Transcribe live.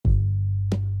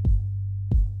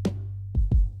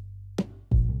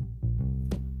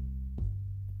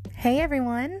Hey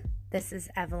everyone, this is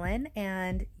Evelyn,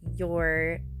 and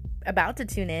you're about to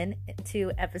tune in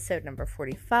to episode number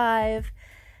 45.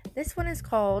 This one is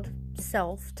called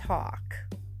Self-Talk.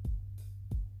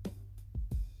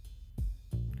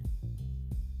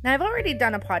 Now, I've already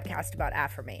done a podcast about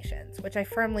affirmations, which I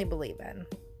firmly believe in.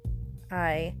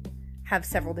 I have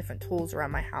several different tools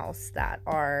around my house that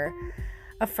are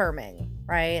affirming,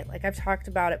 right? Like I've talked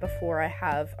about it before. I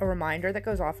have a reminder that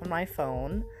goes off on my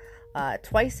phone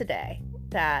twice a day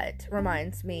that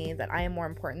reminds me that I am more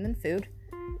important than food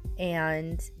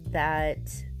and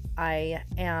that I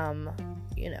am,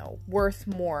 worth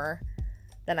more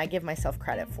than I give myself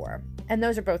credit for. And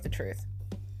those are both the truth.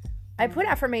 I put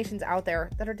affirmations out there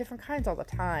that are different kinds all the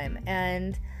time.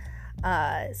 And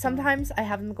sometimes I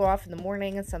have them go off in the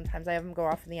morning and sometimes I have them go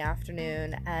off in the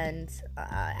afternoon. And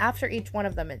after each one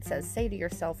of them, it says, say to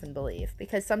yourself and believe.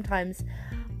 Because sometimes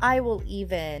I will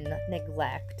even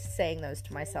neglect saying those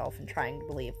to myself and trying to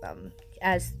believe them.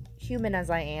 As human as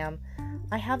I am,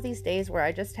 I have these days where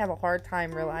I just have a hard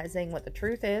time realizing what the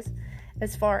truth is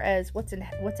as far as what's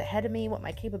ahead of me, what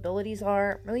my capabilities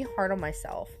are. I'm really hard on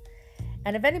myself.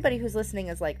 And if anybody who's listening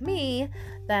is like me,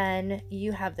 then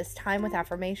you have this time with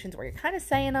affirmations where you're kind of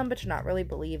saying them, but you're not really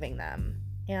believing them.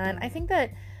 And I think that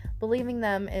believing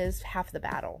them is half the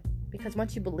battle. Because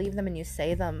once you believe them and you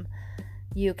say them,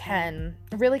 you can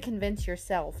really convince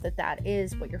yourself that that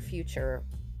is what your future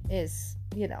is,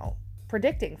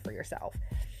 predicting for yourself.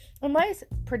 And by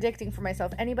predicting for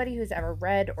myself, anybody who's ever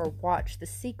read or watched The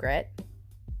Secret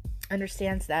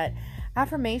understands that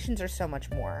affirmations are so much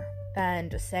more than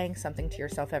just saying something to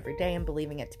yourself every day and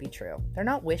believing it to be true. They're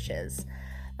not wishes.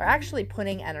 They're actually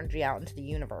putting energy out into the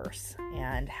universe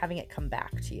and having it come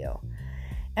back to you.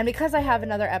 And because I have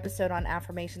another episode on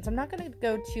affirmations, I'm not going to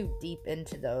go too deep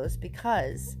into those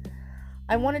because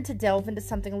I wanted to delve into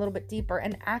something a little bit deeper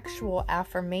and actual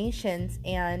affirmations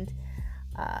and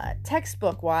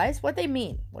textbook-wise, what they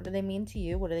mean. What do they mean to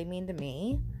you? What do they mean to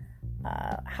me?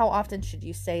 How often should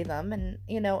you say them? And,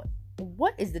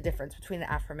 what is the difference between an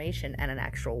affirmation and an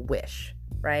actual wish,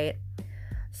 right?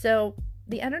 So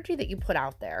the energy that you put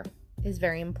out there is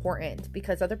very important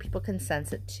because other people can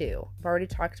sense it too. I've already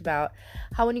talked about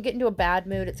how when you get into a bad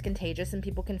mood, it's contagious and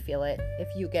people can feel it. If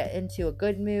you get into a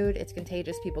good mood, it's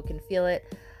contagious, people can feel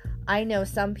it. I know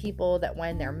some people that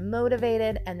when they're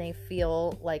motivated and they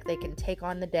feel like they can take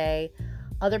on the day,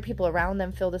 other people around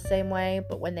them feel the same way,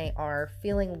 but when they are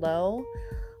feeling low,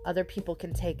 other people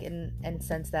can take in and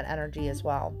sense that energy as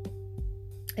well.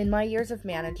 In my years of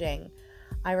managing,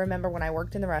 I remember when I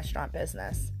worked in the restaurant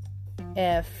business,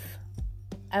 if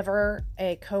ever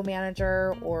a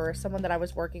co-manager or someone that I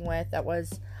was working with that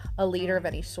was a leader of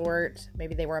any sort,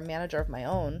 maybe they were a manager of my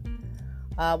own,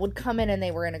 would come in and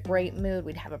they were in a great mood,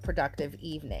 we'd have a productive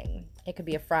evening. It could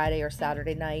be a Friday or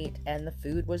Saturday night, and the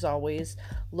food was always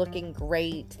looking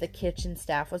great. The kitchen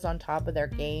staff was on top of their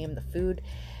game. The food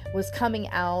was coming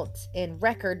out in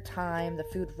record time. The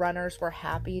food runners were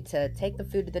happy to take the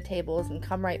food to the tables and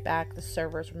come right back. The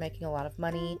servers were making a lot of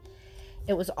money.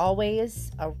 It was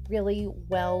always a really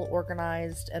well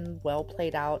organized and well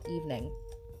played out evening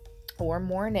or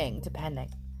morning, depending.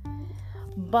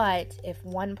 But if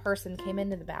one person came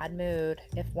into the bad mood,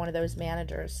 if one of those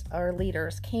managers or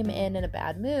leaders came in a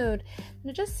bad mood,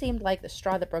 it just seemed like the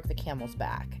straw that broke the camel's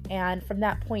back. And from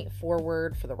that point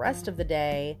forward, for the rest of the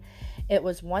day, it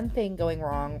was one thing going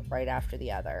wrong right after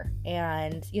the other.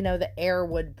 And, the air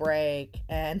would break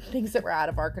and things that were out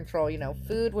of our control,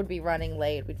 food would be running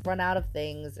late. We'd run out of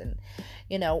things. And,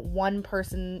 one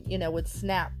person, would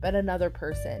snap at another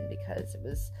person because it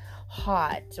was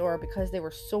hot or because they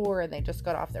were sore and they just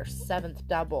got off their 7th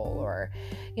double, or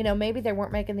maybe they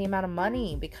weren't making the amount of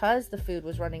money because the food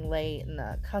was running late and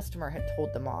the customer had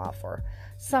told them off or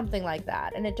something like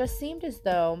that. And it just seemed as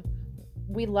though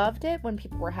we loved it when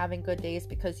people were having good days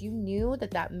because you knew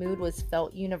that mood was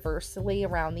felt universally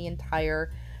around the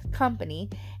entire company.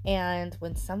 And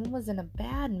when someone was in a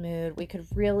bad mood, we could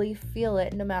really feel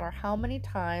it. No matter how many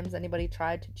times anybody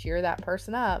tried to cheer that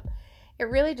person up, it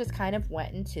really just kind of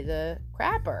went into the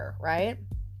crapper, right?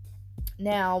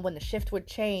 Now, when the shift would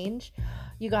change,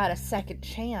 you got a second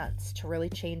chance to really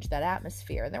change that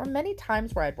atmosphere. And there were many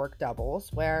times where I'd work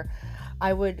doubles, where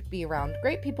I would be around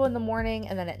great people in the morning,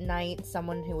 and then at night,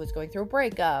 someone who was going through a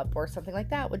breakup or something like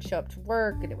that would show up to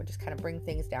work, and it would just kind of bring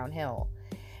things downhill.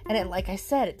 And like I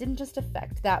said, it didn't just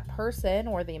affect that person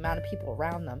or the amount of people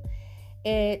around them.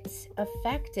 it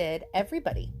affected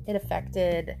everybody. It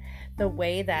affected the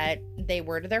way that they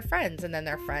were to their friends, and then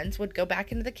their friends would go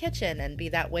back into the kitchen and be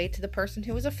that way to the person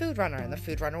who was a food runner, and the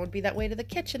food runner would be that way to the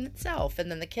kitchen itself, and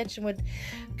then the kitchen would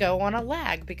go on a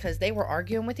lag because they were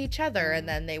arguing with each other, and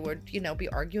then they would, be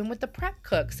arguing with the prep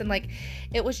cooks, and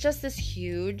it was just this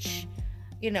huge,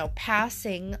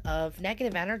 passing of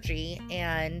negative energy,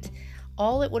 and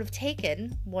all it would have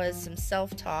taken was some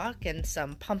self-talk and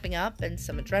some pumping up and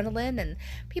some adrenaline and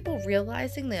people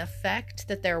realizing the effect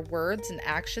that their words and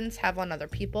actions have on other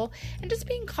people, and just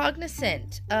being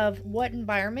cognizant of what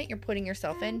environment you're putting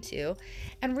yourself into,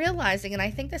 and realizing, and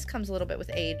I think this comes a little bit with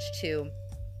age too,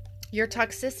 your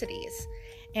toxicities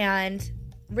and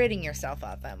ridding yourself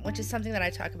of them, which is something that I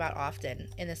talk about often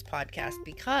in this podcast,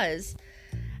 because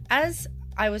as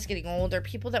I was getting older,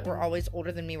 people that were always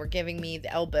older than me were giving me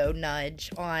the elbow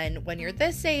nudge on, when you're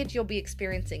this age, you'll be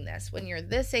experiencing this. When you're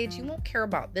this age, you won't care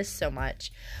about this so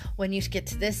much. When you get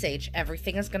to this age,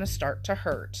 everything is going to start to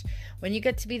hurt. When you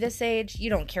get to be this age, you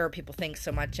don't care what people think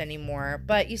so much anymore,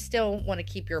 but you still want to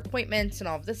keep your appointments and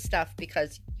all of this stuff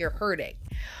because you're hurting,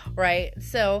 right?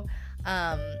 So,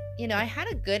 I had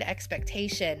a good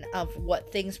expectation of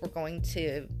what things were going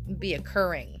to be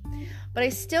occurring, but I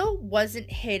still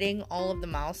wasn't hitting all of the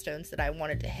milestones that I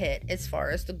wanted to hit as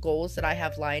far as the goals that I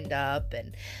have lined up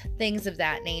and things of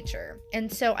that nature.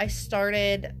 And so I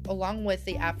started, along with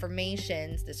the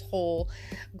affirmations, this whole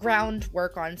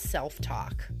groundwork on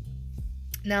self-talk.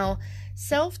 Now,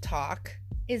 self-talk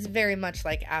is very much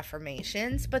like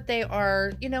affirmations, but they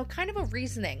are, kind of a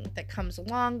reasoning that comes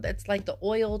along that's like the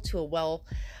oil to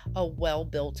a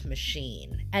well-built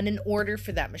machine. And in order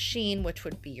for that machine, which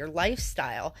would be your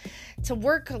lifestyle, to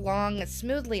work along as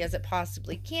smoothly as it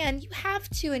possibly can, you have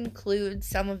to include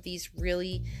some of these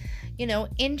really,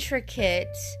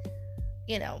 intricate,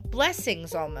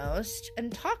 blessings almost,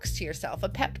 and talks to yourself, a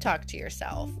pep talk to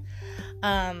yourself.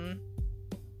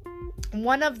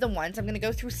 One of the ones, I'm going to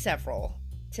go through several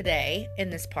today in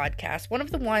this podcast. One of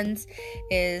the ones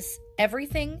is,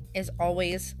 everything is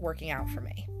always working out for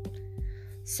me.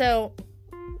 So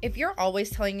if you're always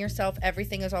telling yourself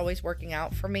everything is always working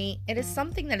out for me, it is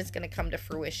something that is going to come to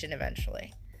fruition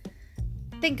eventually.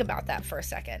 Think about that for a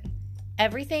second.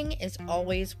 Everything is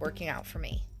always working out for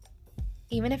me,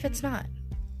 even if it's not.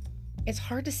 It's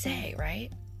hard to say,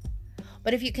 right?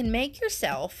 But if you can make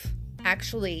yourself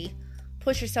actually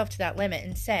push yourself to that limit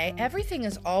and say, everything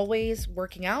is always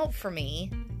working out for me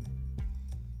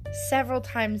several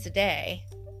times a day,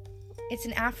 it's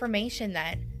an affirmation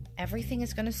that everything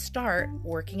is going to start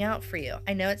working out for you.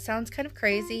 I know it sounds kind of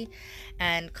crazy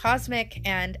and cosmic,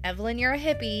 and Evelyn, you're a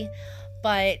hippie,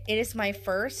 but it is my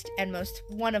first and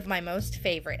one of my most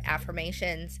favorite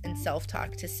affirmations and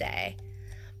self-talk to say,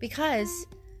 because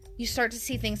you start to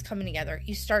see things coming together.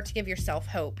 You start to give yourself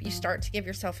hope. You start to give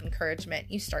yourself encouragement.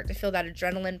 You start to feel that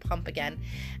adrenaline pump again.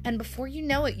 And before you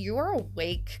know it, you are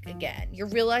awake again. You're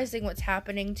realizing what's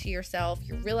happening to yourself.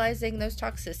 You're realizing those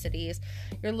toxicities.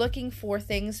 You're looking for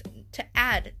things to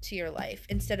add to your life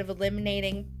instead of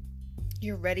eliminating.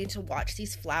 You're ready to watch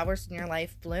these flowers in your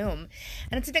life bloom.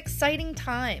 And it's an exciting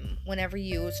time whenever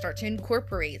you start to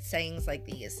incorporate sayings like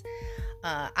these.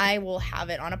 I will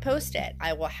have it on a Post-it.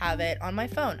 I will have it on my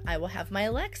phone. I will have my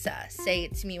Alexa say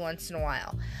it to me once in a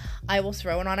while. I will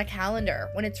throw it on a calendar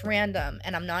when it's random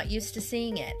and I'm not used to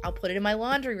seeing it. I'll put it in my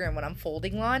laundry room when I'm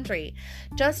folding laundry,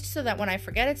 just so that when I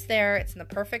forget it's there, it's in the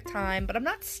perfect time, but I'm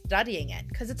not studying it,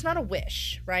 because it's not a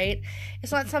wish, right?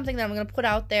 It's not something that I'm going to put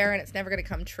out there and it's never going to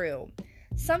come true.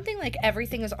 Something like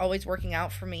everything is always working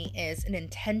out for me is an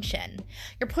intention.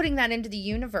 You're putting that into the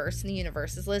universe, and the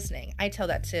universe is listening. I tell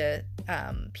that to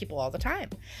people all the time.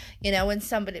 When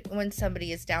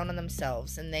somebody is down on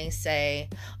themselves and they say,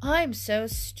 "Oh, I'm so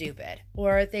stupid,"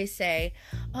 or they say,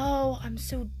 "Oh, I'm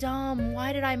so dumb.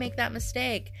 Why did I make that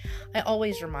mistake?" I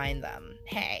always remind them,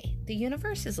 hey, the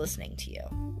universe is listening to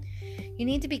you. You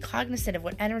need to be cognizant of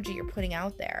what energy you're putting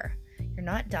out there. You're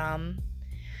not dumb.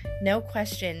 No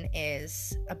question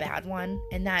is a bad one,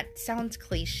 and that sounds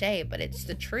cliche, but it's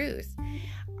the truth.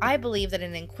 I believe that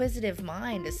an inquisitive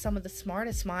mind is some of the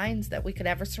smartest minds that we could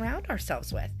ever surround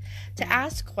ourselves with. To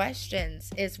ask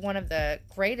questions is one of the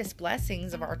greatest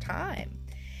blessings of our time.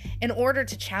 In order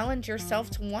to challenge yourself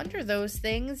to wonder those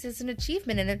things is an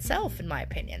achievement in itself, in my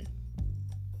opinion.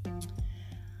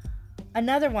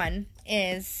 Another one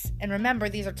is, and remember,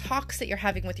 these are talks that you're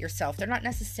having with yourself. They're not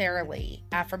necessarily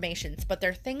affirmations, but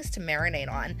they're things to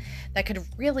marinate on that could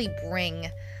really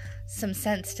bring some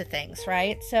sense to things,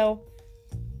 right? So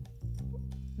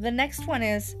the next one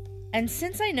is, and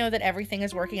since I know that everything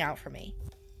is working out for me,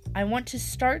 I want to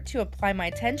start to apply my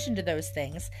attention to those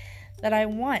things that I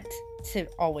want to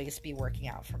always be working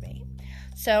out for me.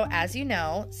 So as you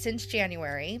know, since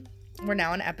January, we're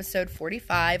now on episode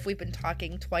 45. We've been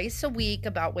talking twice a week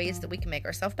about ways that we can make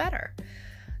ourselves better.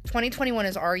 2021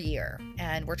 is our year,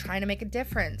 and we're trying to make a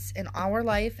difference in our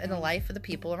life and the life of the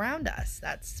people around us.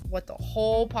 That's what the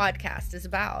whole podcast is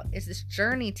about, is this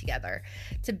journey together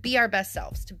to be our best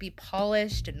selves, to be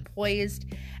polished and poised,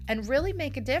 and really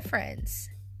make a difference,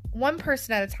 one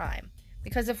person at a time.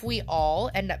 Because if we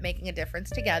all end up making a difference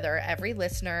together, every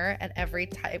listener and every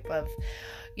type of,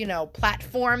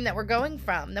 platform that we're going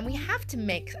from, then we have to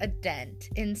make a dent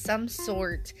in some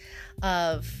sort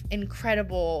of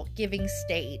incredible giving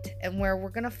state, and where we're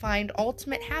going to find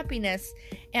ultimate happiness.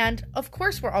 And of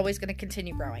course, we're always going to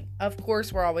continue growing. Of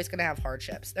course, we're always going to have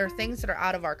hardships. There are things that are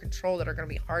out of our control that are going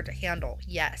to be hard to handle.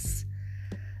 Yes.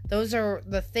 Those are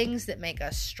the things that make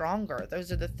us stronger.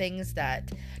 Those are the things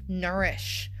that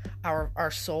nourish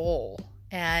our soul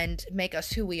and make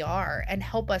us who we are and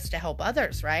help us to help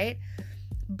others, right?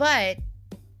 But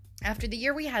after the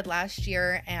year we had last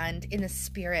year, and in the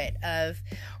spirit of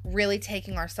really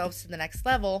taking ourselves to the next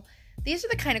level, these are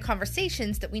the kind of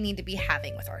conversations that we need to be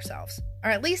having with ourselves, or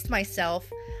at least myself.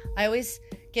 I always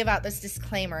give out this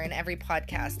disclaimer in every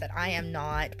podcast that I am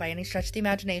not, by any stretch of the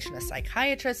imagination, a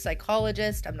psychiatrist,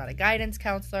 psychologist. I'm not a guidance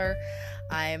counselor.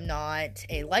 I'm not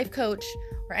a life coach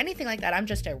or anything like that. I'm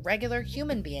just a regular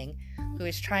human being who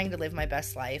is trying to live my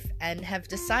best life, and have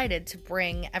decided to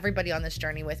bring everybody on this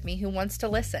journey with me who wants to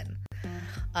listen.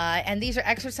 And these are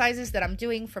exercises that I'm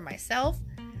doing for myself,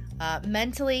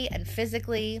 mentally and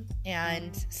physically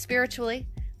and spiritually,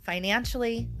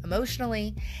 financially,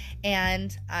 emotionally,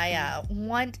 and I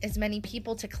want as many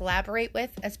people to collaborate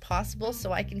with as possible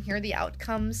so I can hear the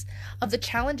outcomes of the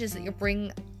challenges that you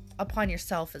bring upon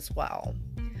yourself as well.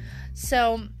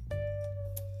 So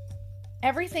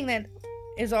everything that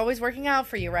is always working out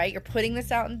for you, right? You're putting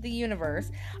this out into the universe.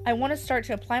 I want to start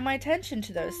to apply my attention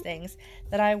to those things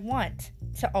that I want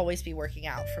to always be working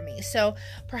out for me. So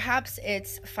perhaps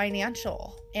it's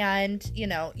financial, and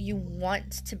you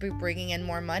want to be bringing in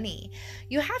more money.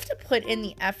 You have to put in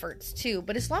the efforts too,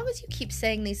 but as long as you keep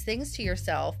saying these things to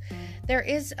yourself, there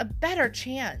is a better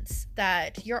chance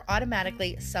that you're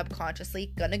automatically,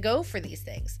 subconsciously gonna go for these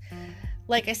things.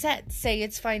 Like I said, say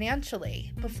it's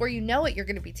financially. Before you know it, you're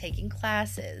going to be taking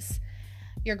classes.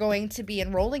 You're going to be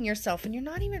enrolling yourself, and you're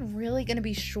not even really going to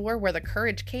be sure where the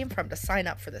courage came from to sign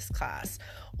up for this class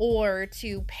or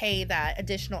to pay that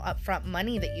additional upfront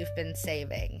money that you've been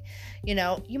saving.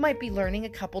 You might be learning a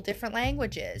couple different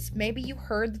languages. Maybe you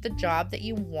heard that the job that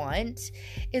you want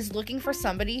is looking for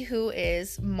somebody who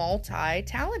is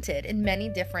multi-talented in many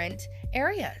different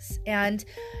areas. And,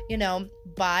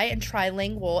 bi and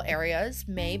trilingual areas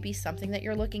may be something that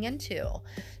you're looking into.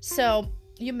 So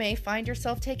you may find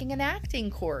yourself taking an acting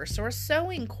course or a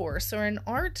sewing course or an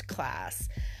art class,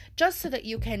 just so that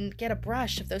you can get a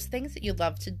brush of those things that you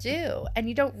love to do, and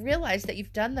you don't realize that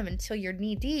you've done them until you're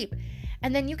knee deep.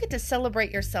 And then you get to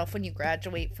celebrate yourself when you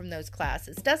graduate from those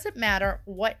classes. Doesn't matter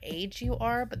what age you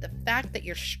are, but the fact that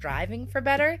you're striving for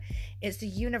better is the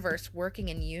universe working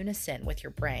in unison with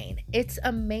your brain. It's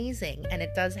amazing, and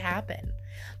it does happen.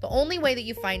 The only way that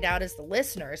you find out as the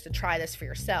listener is to try this for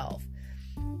yourself.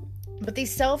 But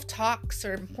these self-talks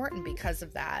are important because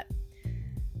of that.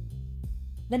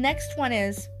 The next one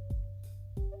is,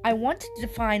 I want to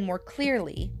define more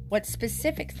clearly what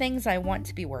specific things I want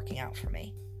to be working out for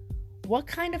me. What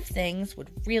kind of things would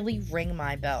really ring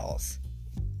my bells?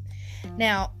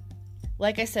 Now,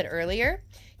 like I said earlier,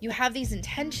 you have these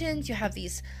intentions, you have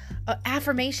these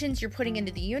affirmations you're putting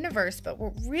into the universe, but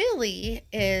what really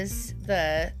is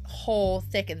the whole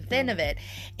thick and thin of it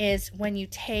is when you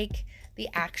take the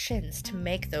actions to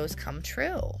make those come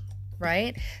true,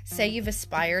 right? Say you've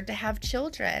aspired to have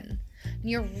children.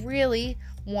 You're really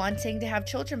wanting to have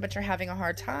children, but you're having a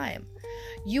hard time.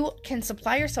 You can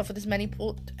supply yourself with as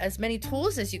many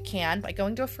tools as you can by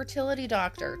going to a fertility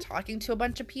doctor, talking to a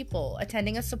bunch of people,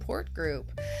 attending a support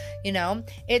group.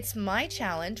 It's my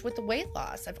challenge with the weight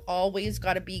loss. I've always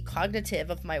got to be cognitive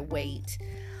of my weight.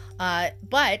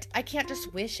 But I can't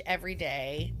just wish every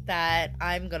day that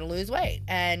I'm going to lose weight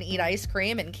and eat ice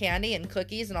cream and candy and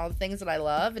cookies and all the things that I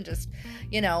love and just,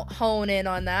 hone in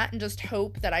on that and just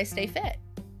hope that I stay fit.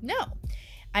 No,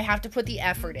 I have to put the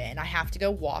effort in. I have to go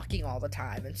walking all the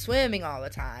time and swimming all the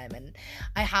time. And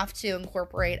I have to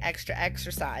incorporate extra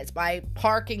exercise by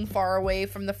parking far away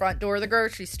from the front door of the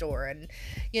grocery store and,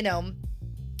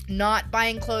 not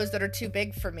buying clothes that are too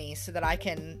big for me so that I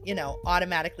can,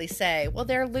 automatically say, well,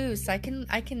 they're loose. I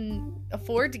can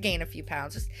afford to gain a few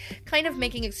pounds. Just kind of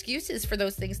making excuses for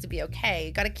those things to be okay.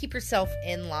 You got to keep yourself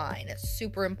in line. It's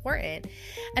super important.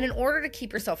 And in order to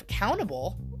keep yourself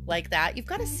accountable like that, you've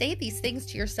got to say these things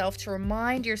to yourself to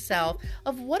remind yourself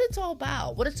of what it's all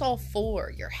about, what it's all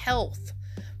for, your health,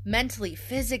 mentally,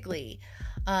 physically,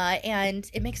 and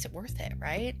it makes it worth it,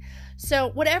 right? So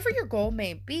whatever your goal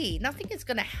may be, nothing is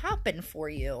going to happen for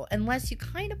you unless you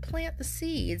kind of plant the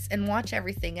seeds and watch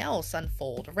everything else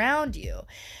unfold around you.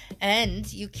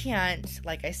 And you can't,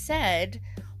 like I said,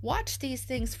 watch these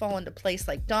things fall into place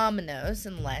like dominoes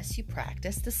unless you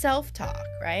practice the self-talk,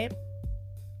 right?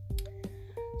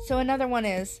 So another one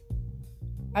is,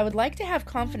 I would like to have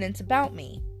confidence about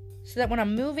me so that when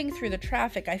I'm moving through the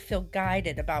traffic, I feel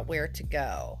guided about where to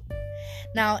go.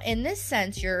 Now, in this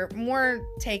sense, you're more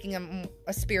taking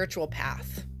a spiritual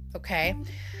path, okay?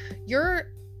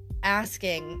 You're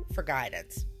asking for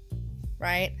guidance,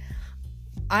 right?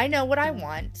 I know what I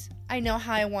want. I know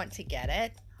how I want to get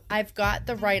it. I've got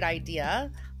the right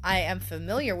idea. I am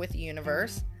familiar with the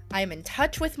universe. I am in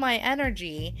touch with my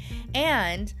energy,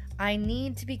 and I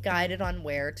need to be guided on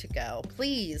where to go.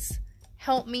 Please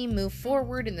help me move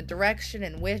forward in the direction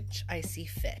in which I see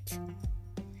fit.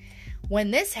 When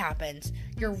this happens,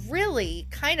 you're really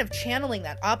kind of channeling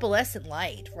that opalescent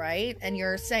light, right? And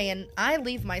you're saying, I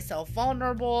leave myself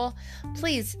vulnerable.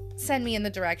 Please send me in the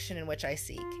direction in which I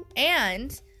seek.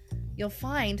 And you'll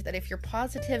find that if you're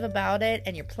positive about it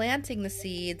and you're planting the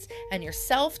seeds and you're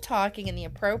self-talking in the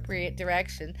appropriate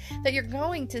direction, that you're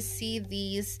going to see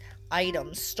these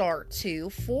items start to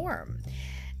form.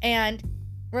 And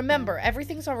remember,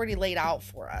 everything's already laid out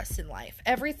for us in life.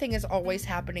 Everything is always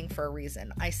happening for a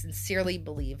reason. I sincerely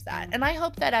believe that. And I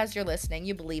hope that as you're listening,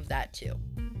 you believe that too.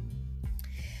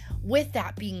 With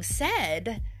that being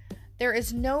said, there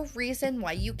is no reason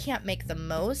why you can't make the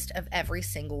most of every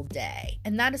single day.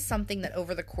 And that is something that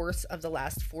over the course of the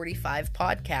last 45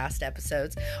 podcast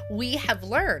episodes, we have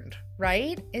learned,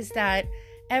 right? Is that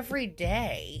every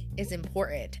day is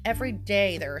important. Every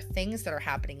day there are things that are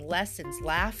happening, lessons,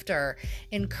 laughter,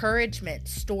 encouragement,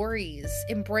 stories,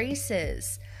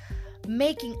 embraces,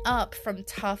 making up from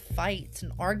tough fights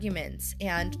and arguments,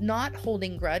 and not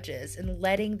holding grudges and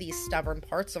letting these stubborn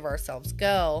parts of ourselves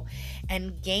go,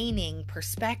 and gaining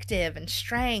perspective and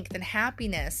strength and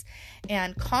happiness,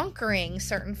 and conquering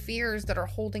certain fears that are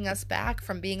holding us back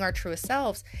from being our truest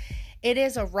selves. It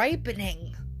is a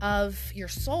ripening of your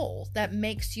soul that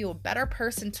makes you a better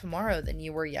person tomorrow than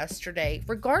you were yesterday,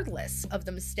 regardless of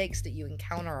the mistakes that you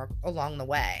encounter along the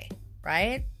way,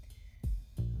 right?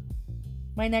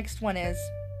 My next one is,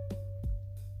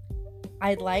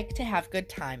 I'd like to have good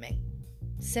timing.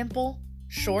 Simple,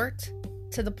 short,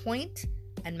 to the point,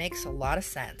 and makes a lot of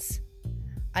sense.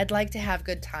 I'd like to have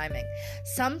good timing.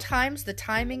 Sometimes the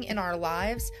timing in our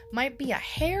lives might be a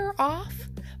hair off,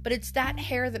 but it's that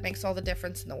hair that makes all the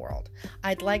difference in the world.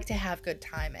 I'd like to have good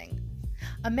timing.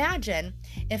 Imagine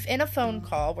if in a phone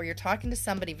call where you're talking to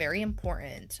somebody very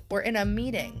important, or in a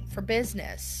meeting for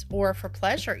business or for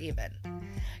pleasure even,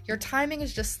 your timing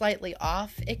is just slightly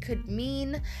off. It could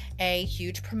mean a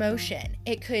huge promotion.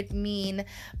 It could mean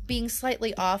being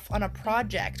slightly off on a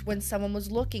project when someone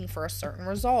was looking for a certain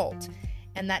result,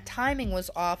 and that timing was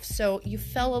off, so you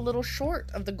fell a little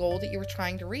short of the goal that you were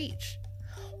trying to reach.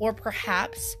 Or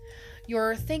perhaps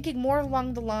you're thinking more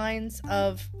along the lines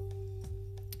of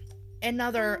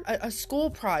a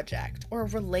school project or a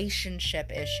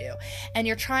relationship issue, and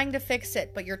you're trying to fix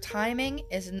it, but your timing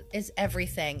is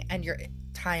everything, and your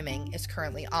timing is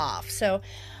currently off. So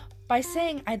by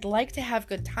saying I'd like to have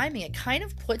good timing, it kind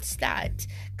of puts that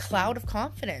cloud of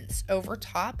confidence over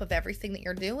top of everything that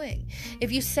you're doing.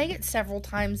 If you say it several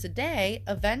times a day,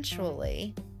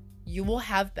 eventually you will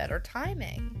have better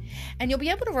timing. And you'll be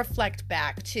able to reflect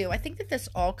back too. I think that this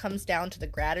all comes down to the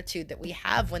gratitude that we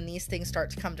have when these things start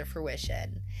to come to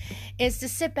fruition, is to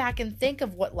sit back and think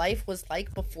of what life was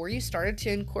like before you started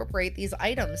to incorporate these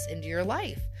items into your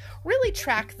life. Really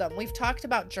track them. We've talked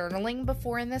about journaling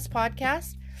before in this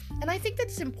podcast, and I think that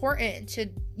it's important to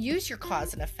use your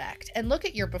cause and effect and look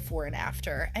at your before and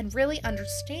after and really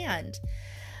understand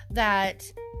that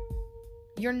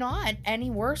you're not any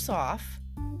worse off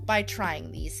by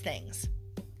trying these things.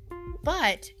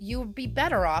 But you'll be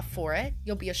better off for it.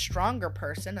 You'll be a stronger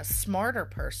person, a smarter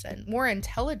person, more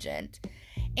intelligent,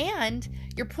 and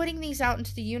you're putting these out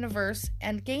into the universe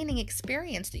and gaining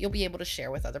experience that you'll be able to share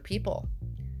with other people.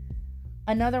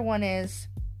 Another one is,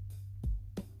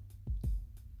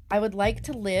 I would like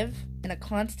to live in a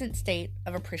constant state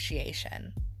of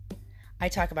appreciation. I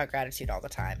talk about gratitude all the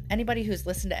time. Anybody who's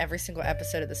listened to every single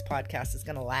episode of this podcast is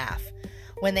going to laugh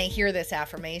when they hear this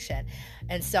affirmation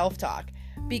and self-talk,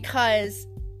 because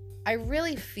I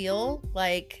really feel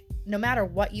like no matter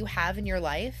what you have in your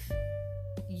life,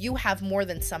 you have more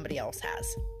than somebody else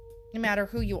has. No matter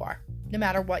who you are, no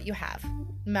matter what you have,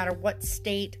 no matter what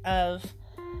state of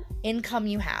income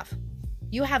you have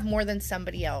more than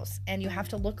somebody else. And you have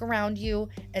to look around you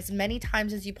as many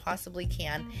times as you possibly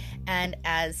can. And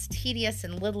as tedious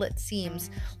and little it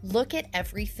seems, look at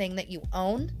everything that you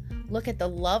own. Look at the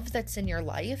love that's in your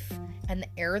life and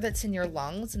the air that's in your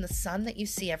lungs and the sun that you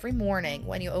see every morning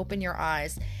when you open your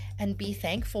eyes, and be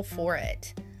thankful for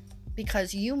it,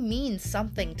 because you mean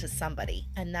something to somebody,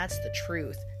 and that's the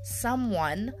truth.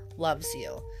 Someone loves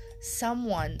you.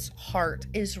 Someone's heart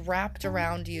is wrapped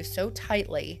around you so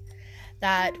tightly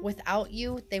that without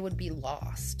you, they would be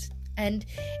lost. And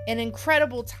in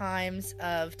incredible times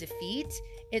of defeat,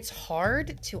 it's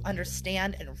hard to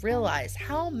understand and realize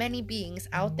how many beings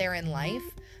out there in life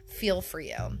feel for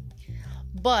you.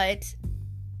 But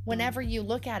whenever you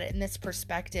look at it in this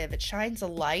perspective, it shines a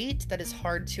light that is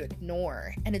hard to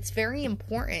ignore. And it's very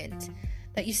important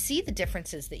that you see the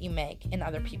differences that you make in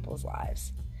other people's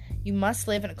lives. You must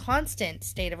live in a constant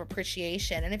state of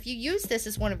appreciation. And if you use this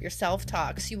as one of your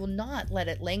self-talks, you will not let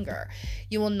it linger.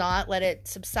 You will not let it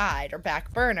subside or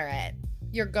back burner it.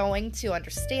 You're going to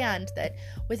understand that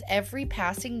with every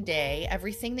passing day,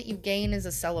 everything that you gain is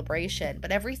a celebration,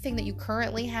 but everything that you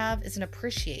currently have is an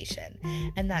appreciation.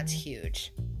 And that's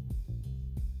huge.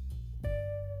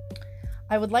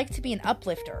 I would like to be an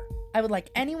uplifter. I would like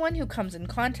anyone who comes in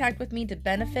contact with me to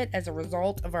benefit as a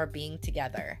result of our being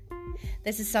together.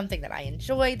 This is something that I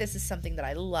enjoy. This is something that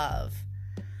I love.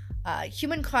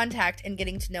 Human contact and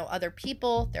getting to know other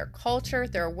people, their culture,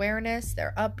 their awareness,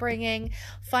 their upbringing,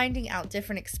 finding out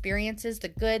different experiences, the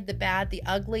good, the bad, the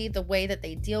ugly, the way that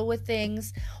they deal with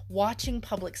things, watching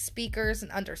public speakers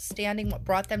and understanding what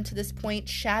brought them to this point.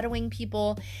 Shadowing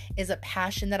people is a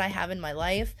passion that I have in my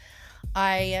life.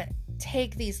 I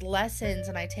take these lessons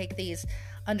and I take these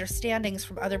understandings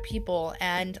from other people,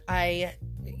 and I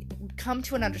come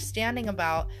to an understanding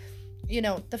about,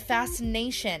 the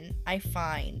fascination I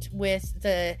find with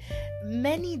the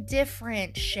many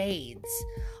different shades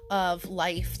of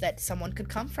life that someone could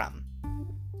come from.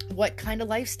 What kind of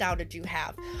lifestyle did you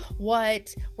have?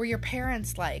 What were your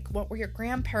parents like? What were your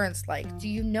grandparents like? Do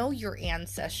you know your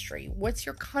ancestry? What's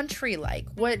your country like?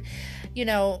 What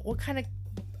kind of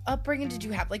upbringing did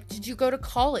you have? Like, did you go to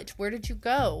college? Where did you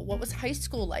go? What was high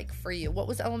school like for you? What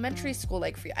was elementary school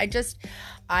like for you?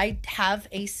 I have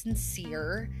a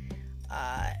sincere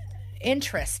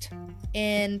interest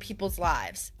in people's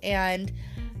lives, and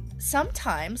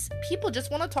sometimes people just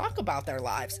want to talk about their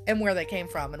lives and where they came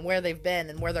from and where they've been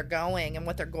and where they're going and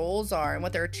what their goals are and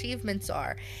what their achievements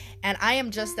are. And I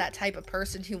am just that type of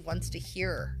person who wants to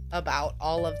hear about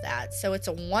all of that. So it's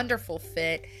a wonderful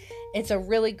fit. It's a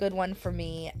really good one for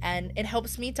me, and it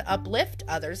helps me to uplift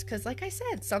others because, like I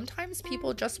said, sometimes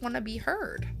people just want to be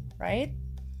heard, right?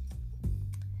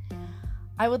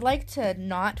 I would like to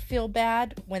not feel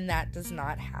bad when that does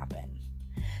not happen.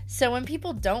 So when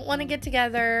people don't want to get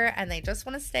together and they just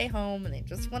want to stay home and they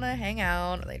just want to hang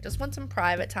out, or they just want some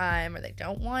private time, or they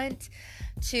don't want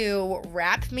to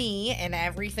wrap me in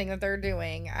everything that they're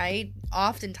doing, I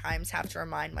oftentimes have to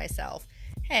remind myself,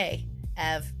 hey,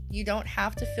 Ev, you don't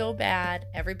have to feel bad.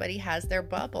 Everybody has their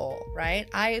bubble, right?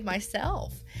 I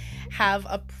myself have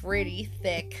a pretty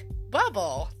thick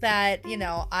bubble that,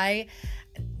 I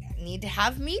need to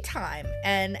have me time,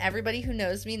 and everybody who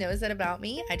knows me knows that about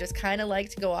me. I just kind of like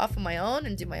to go off on my own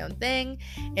and do my own thing.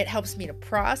 It helps me to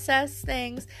process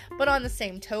things, but on the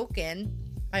same token,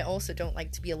 I also don't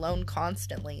like to be alone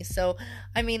constantly. So,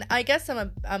 I guess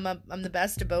I'm the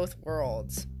best of both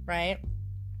worlds, right?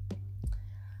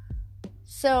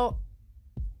 So,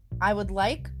 I would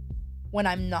like, when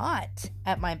I'm not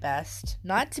at my best,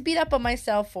 not to beat up on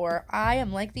myself for, I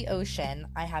am like the ocean.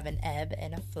 I have an ebb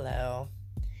and a flow.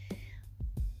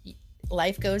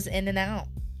 Life goes in and out.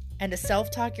 And to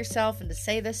self-talk yourself and to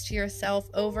say this to yourself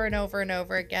over and over and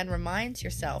over again reminds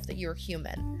yourself that you're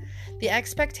human. The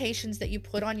expectations that you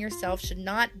put on yourself should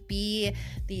not be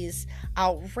these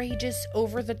outrageous,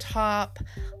 over-the-top,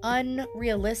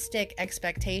 unrealistic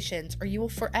expectations, or you will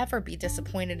forever be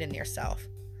disappointed in yourself.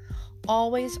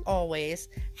 Always, always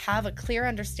have a clear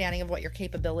understanding of what your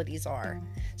capabilities are,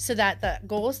 so that the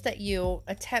goals that you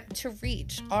attempt to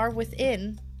reach are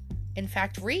within, in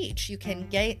fact, reach. You can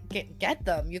get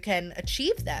them, you can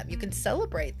achieve them, you can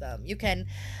celebrate them, you can,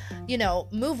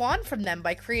 move on from them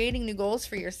by creating new goals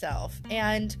for yourself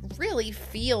and really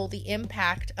feel the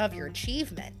impact of your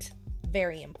achievement.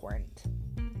 very important.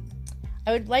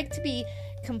 I would like to be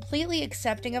completely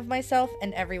accepting of myself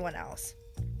and everyone else.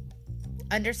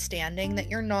 Understanding that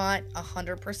you're not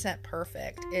 100%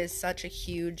 perfect is such a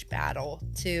huge battle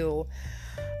to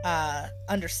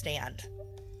understand.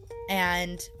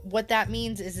 And what that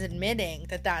means is admitting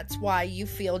that that's why you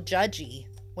feel judgy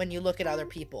when you look at other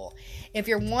people. If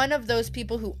you're one of those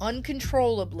people who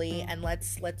uncontrollably, and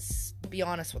let's be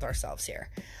honest with ourselves here,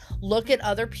 look at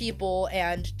other people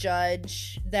and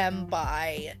judge them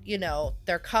by,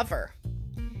 their cover.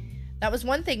 That was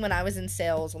one thing when I was in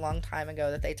sales a long time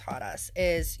ago that they taught us,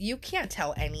 is you can't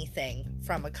tell anything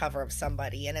from a cover of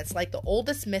somebody. And it's like the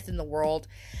oldest myth in the world.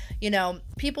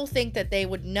 People think that they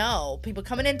would know. People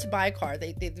coming in to buy a car,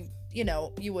 they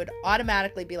you would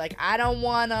automatically be like, I don't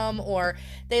want them, or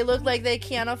they look like they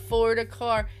can't afford a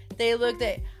car.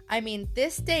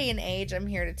 This day and age, I'm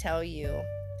here to tell you,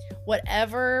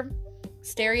 whatever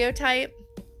stereotype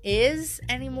is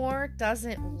anymore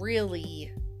doesn't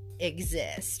really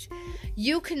exist.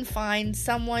 You can find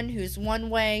someone who's one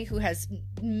way, who has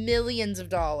millions of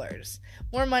dollars,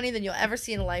 more money than you'll ever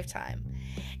see in a lifetime.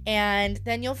 And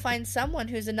then you'll find someone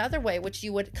who's another way, which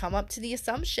you would come up to the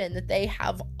assumption that they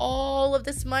have all of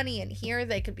this money, and here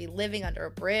they could be living under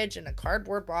a bridge in a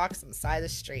cardboard box on the side of the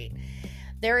street.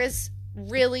 There is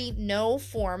really no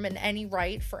form and any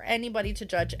right for anybody to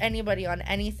judge anybody on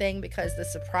anything, because the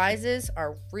surprises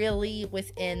are really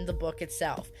within the book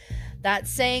itself. That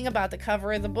saying about the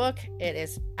cover of the book, it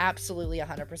is absolutely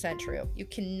 100% true. You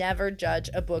can never judge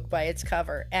a book by its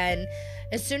cover. And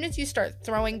as soon as you start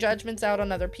throwing judgments out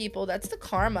on other people, that's the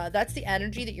karma. That's the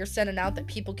energy that you're sending out, that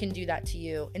people can do that to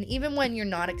you. And even when you're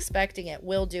not expecting it,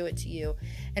 will do it to you.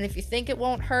 And if you think it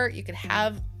won't hurt, you could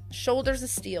have shoulders of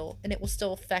steel and it will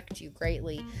still affect you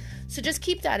greatly. So just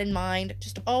keep that in mind.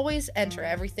 Just always enter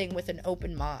everything with an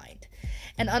open mind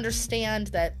and understand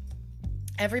that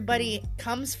everybody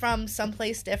comes from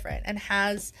someplace different and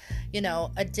has,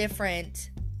 a different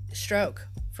stroke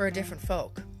for a different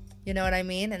folk. You know what I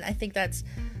mean? And I think that's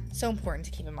so important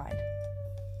to keep in mind.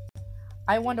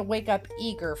 I want to wake up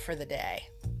eager for the day.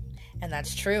 And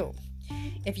that's true.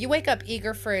 If you wake up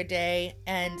eager for a day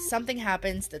and something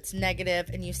happens that's negative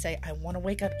and you say, I want to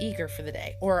wake up eager for the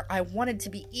day, or I wanted to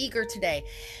be eager today,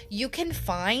 you can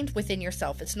find within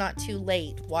yourself, it's not too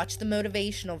late. Watch the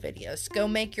motivational videos, go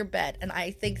make your bed. And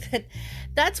I think that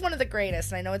that's one of the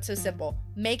greatest. And I know it's so simple,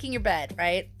 making your bed,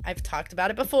 right? I've talked about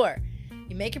it before.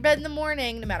 You make your bed in the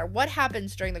morning, no matter what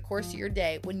happens during the course of your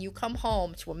day, when you come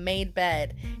home to a made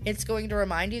bed, it's going to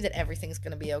remind you that everything's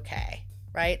going to be okay.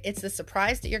 Right? It's the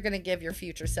surprise that you're going to give your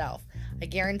future self. I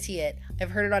guarantee it.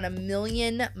 I've heard it on a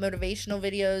million motivational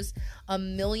videos, a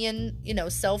million,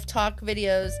 self-talk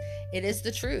videos. It is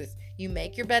the truth. You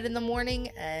make your bed in the morning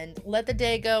and let the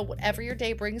day go, whatever your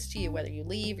day brings to you, whether you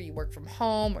leave or you work from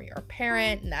home or you're a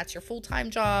parent and that's your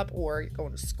full-time job, or you're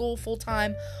going to school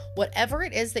full-time, whatever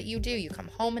it is that you do, you come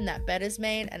home and that bed is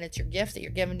made and it's your gift that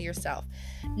you're giving to yourself.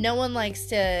 No one likes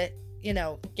to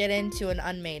get into an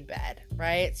unmade bed,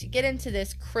 right? So you get into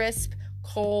this crisp,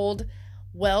 cold,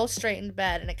 well-straightened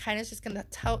bed, and it kind of is just going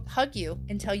to hug you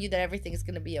and tell you that everything is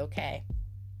going to be okay.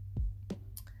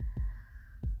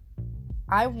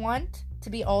 I want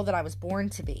to be all that I was born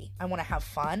to be. I want to have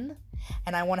fun,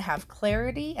 and I want to have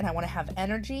clarity, and I want to have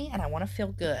energy, and I want to feel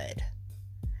good.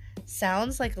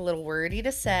 Sounds like a little wordy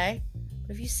to say,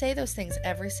 but if you say those things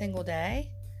every single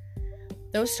day,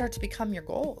 those start to become your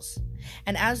goals.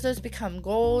 And as those become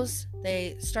goals,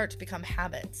 they start to become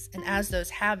habits. And as those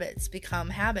habits become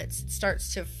habits, it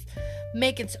starts to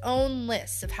make its own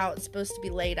lists of how it's supposed to be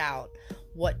laid out.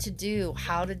 What to do,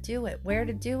 how to do it, where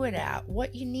to do it at,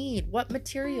 what you need, what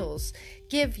materials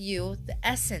give you the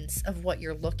essence of what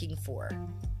you're looking for.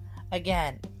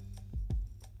 Again,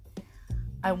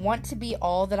 I want to be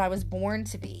all that I was born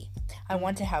to be. I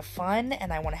want to have fun,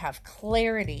 and I want to have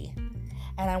clarity,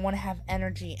 and I want to have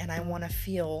energy, and I want to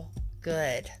feel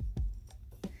good.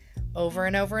 Over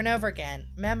and over and over again.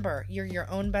 Remember, you're your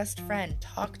own best friend.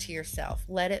 Talk to yourself.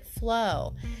 Let it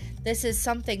flow. This is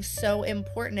something so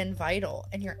important and vital,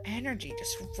 and your energy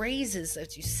just raises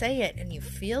as you say it and you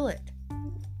feel it.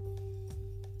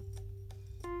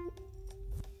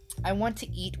 I want to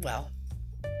eat well,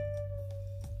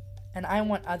 and I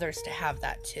want others to have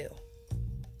that too.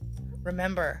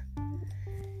 Remember,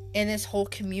 in this whole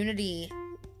community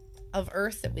of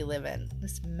Earth that we live in,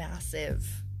 this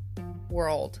massive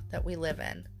world that we live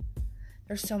in,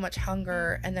 there's so much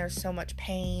hunger, and there's so much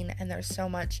pain, and there's so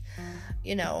much,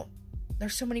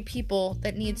 there's so many people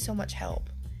that need so much help.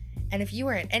 And if you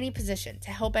are in any position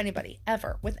to help anybody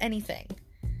ever with anything,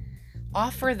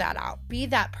 offer that out. Be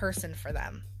that person for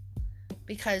them,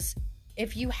 because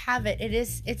if you have it,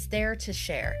 it's there to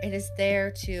share. It is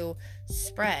there to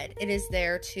spread. It is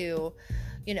there to,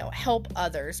 help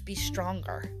others be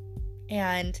stronger.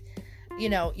 And,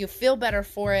 you feel better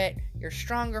for it. You're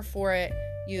stronger for it.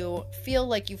 You feel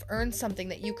like you've earned something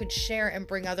that you could share and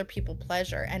bring other people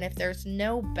pleasure. And if there's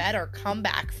no better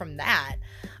comeback from that,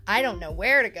 I don't know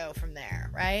where to go from there,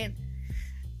 right?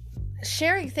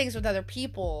 Sharing things with other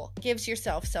people gives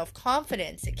yourself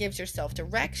self-confidence. It gives yourself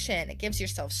direction. It gives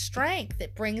yourself strength.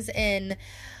 It brings in,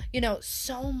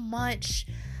 so much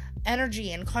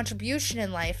energy and contribution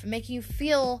in life, making you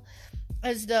feel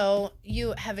as though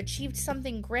you have achieved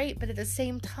something great, but at the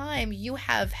same time, you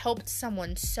have helped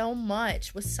someone so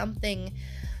much with something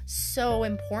so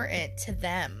important to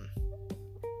them.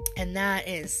 And that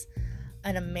is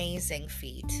an amazing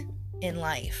feat in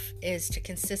life, is to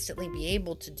consistently be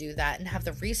able to do that and have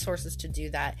the resources to do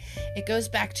that. It goes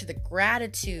back to the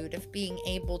gratitude of being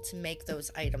able to make those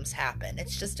items happen.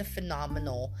 It's just a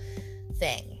phenomenal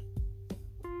thing.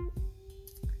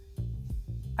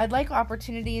 I'd like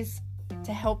opportunities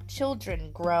to help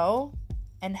children grow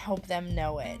and help them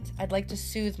know it. I'd like to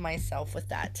soothe myself with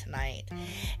that tonight.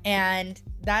 And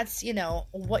that's,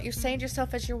 what you're saying to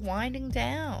yourself as you're winding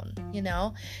down.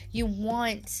 You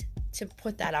want to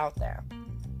put that out there.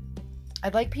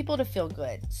 I'd like people to feel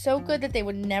good. So good that they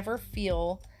would never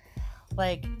feel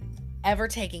like ever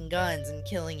taking guns and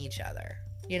killing each other.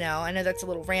 I know that's a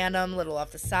little random, a little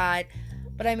off the side,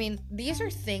 but I mean, these are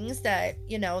things that,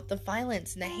 the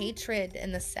violence and the hatred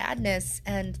and the sadness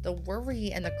and the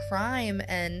worry and the crime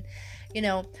and,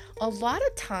 a lot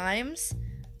of times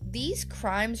these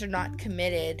crimes are not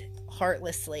committed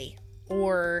heartlessly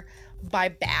or by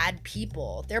bad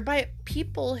people. They're by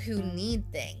people who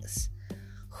need things,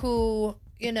 who,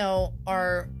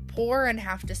 are poor and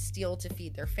have to steal to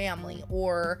feed their family,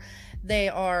 or they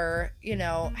are,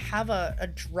 have a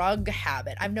drug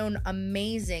habit. I've known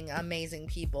amazing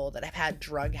people that have had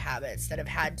drug habits, that have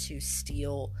had to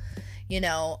steal,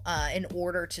 in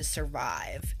order to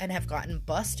survive, and have gotten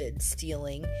busted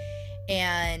stealing.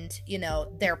 And,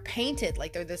 they're painted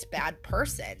like they're this bad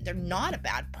person. They're not a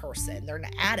bad person. They're an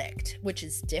addict, which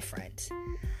is different.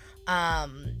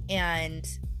 And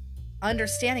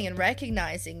understanding and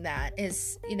recognizing that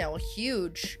is, a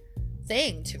huge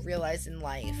thing to realize in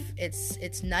life.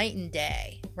 It's night and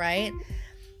day, right?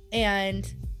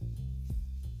 And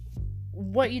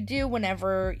what you do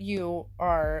whenever you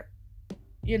are,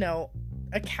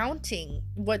 accounting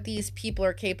what these people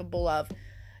are capable of,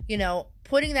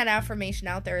 putting that affirmation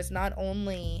out there is not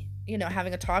only,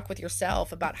 having a talk with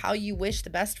yourself about how you wish the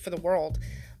best for the world,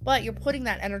 but you're putting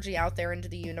that energy out there into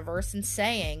the universe and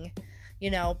saying,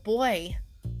 boy,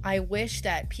 I wish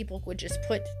that people would just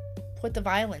put the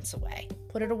violence away,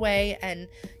 put it away, and,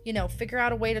 figure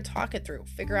out a way to talk it through,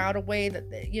 figure out a way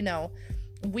that,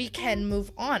 we can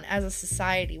move on as a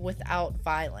society without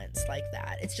violence like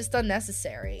that. It's just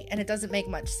unnecessary, and it doesn't make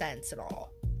much sense at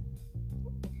all.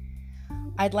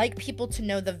 I'd like people to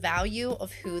know the value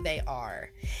of who they are.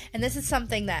 And this is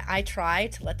something that I try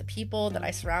to let the people that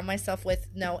I surround myself with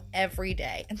know every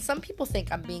day. And some people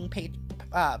think I'm being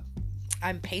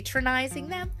I'm patronizing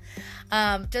them,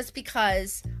 just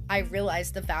because I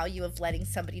realize the value of letting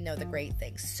somebody know the great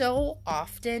things. So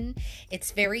often, it's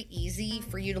very easy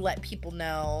for you to let people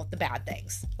know the bad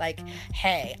things. Like,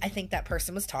 hey, I think that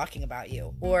person was talking about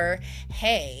you. Or,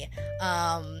 hey,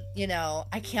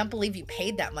 I can't believe you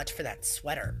paid that much for that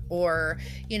sweater. Or,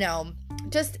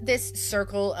 just this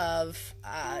circle of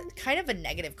kind of a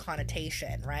negative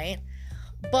connotation, right?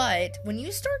 But when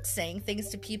you start saying things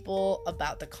to people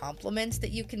about the compliments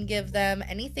that you can give them,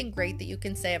 anything great that you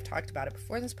can say, I've talked about it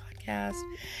before in this podcast,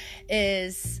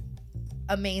 is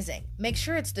amazing. Make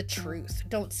sure it's the truth.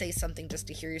 Don't say something just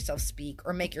to hear yourself speak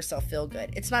or make yourself feel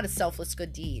good. It's not a selfless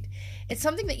good deed. It's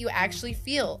something that you actually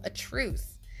feel, a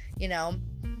truth.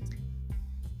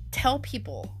 Tell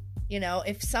people.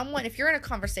 If you're in a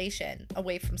conversation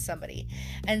away from somebody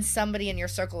and somebody in your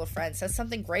circle of friends says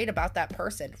something great about that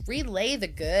person, relay the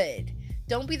good.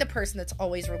 Don't be the person that's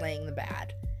always relaying the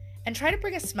bad. And try to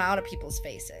bring a smile to people's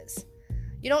faces.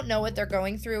 You don't know what they're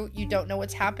going through. You don't know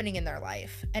what's happening in their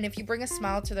life. And if you bring a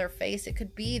smile to their face, it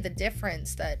could be the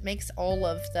difference that makes all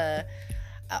of the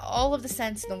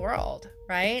sense in the world,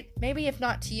 right? Maybe if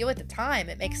not to you at the time,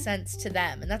 it makes sense to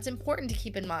them. And that's important to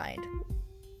keep in mind.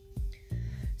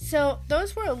 So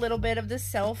those were a little bit of the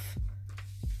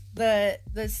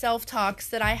self-talks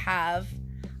that I have.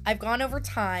 I've gone over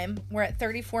time. We're at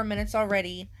 34 minutes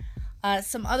already.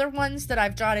 Some other ones that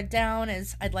I've jotted down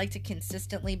is I'd like to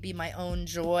consistently be my own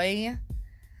joy.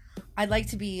 I'd like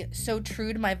to be so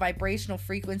true to my vibrational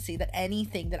frequency that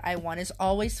anything that I want is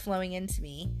always flowing into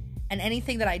me and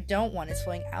anything that I don't want is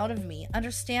flowing out of me,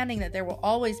 understanding that there will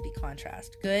always be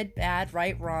contrast, good, bad,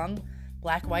 right, wrong,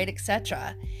 black, white,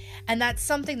 etc. And that's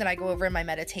something that I go over in my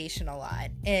meditation a lot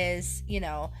is,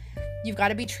 you've got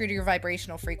to be true to your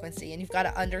vibrational frequency, and you've got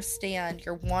to understand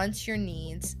your wants, your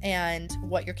needs, and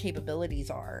what your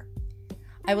capabilities are.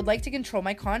 I would like to control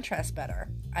my contrast better.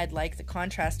 I'd like the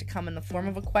contrast to come in the form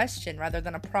of a question rather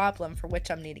than a problem for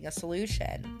which I'm needing a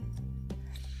solution.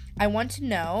 I want to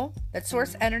know that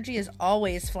source energy is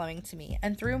always flowing to me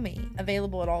and through me,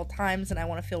 available at all times, and I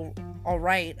want to feel all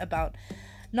right about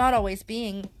not always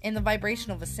being in the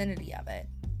vibrational vicinity of it.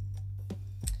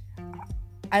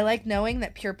 I like knowing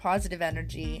that pure positive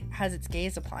energy has its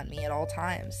gaze upon me at all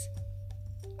times.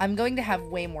 I'm going to have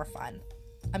way more fun.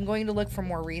 I'm going to look for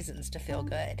more reasons to feel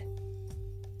good.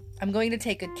 I'm going to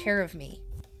take good care of me.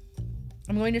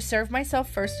 I'm going to serve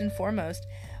myself first and foremost,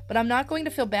 but I'm not going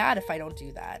to feel bad if I don't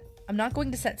do that. I'm not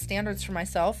going to set standards for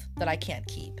myself that I can't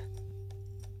keep.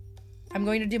 I'm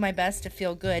going to do my best to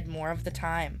feel good more of the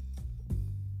time.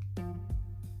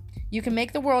 You can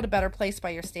make the world a better place by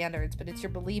your standards, but it's your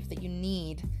belief that you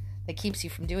need that keeps you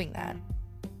from doing that.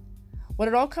 What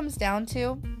it all comes down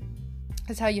to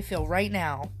is how you feel right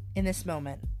now, in this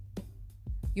moment.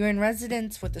 You're in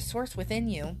resonance with the source within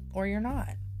you, or you're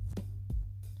not.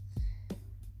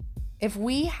 If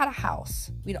we had a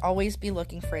house, we'd always be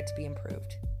looking for it to be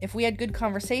improved. If we had good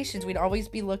conversations, we'd always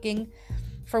be looking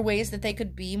for ways that they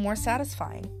could be more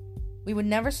satisfying. We would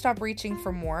never stop reaching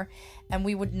for more, and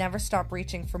we would never stop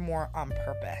reaching for more on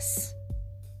purpose.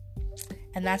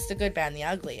 And that's the good, bad, and the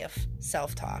ugly of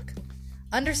self-talk.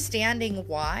 Understanding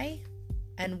why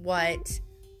and what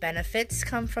benefits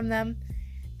come from them,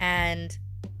 and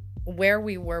where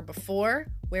we were before,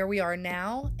 where we are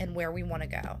now, and where we want to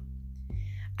go.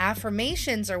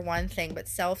 Affirmations are one thing, but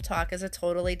self-talk is a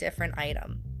totally different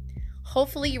item.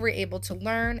 Hopefully you were able to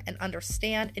learn and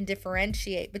understand and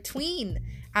differentiate between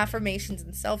affirmations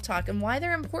and self-talk and why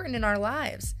they're important in our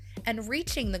lives and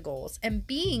reaching the goals and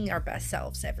being our best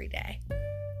selves every day.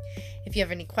 If you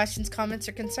have any questions, comments,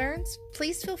 or concerns,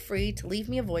 please feel free to leave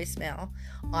me a voicemail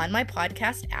on my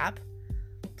podcast app.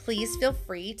 Please feel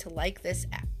free to like this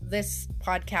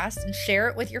podcast and share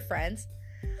it with your friends.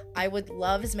 I would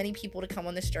love as many people to come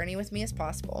on this journey with me as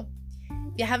possible.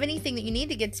 If you have anything that you need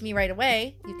to get to me right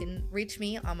away, you can reach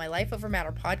me on my Life Over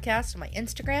Matter podcast on my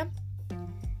Instagram.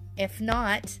 If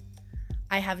not,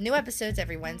 I have new episodes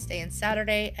every Wednesday and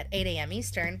Saturday at 8 a.m.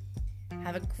 Eastern.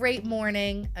 Have a great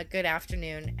morning, a good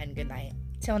afternoon, and good night.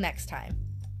 Till next time.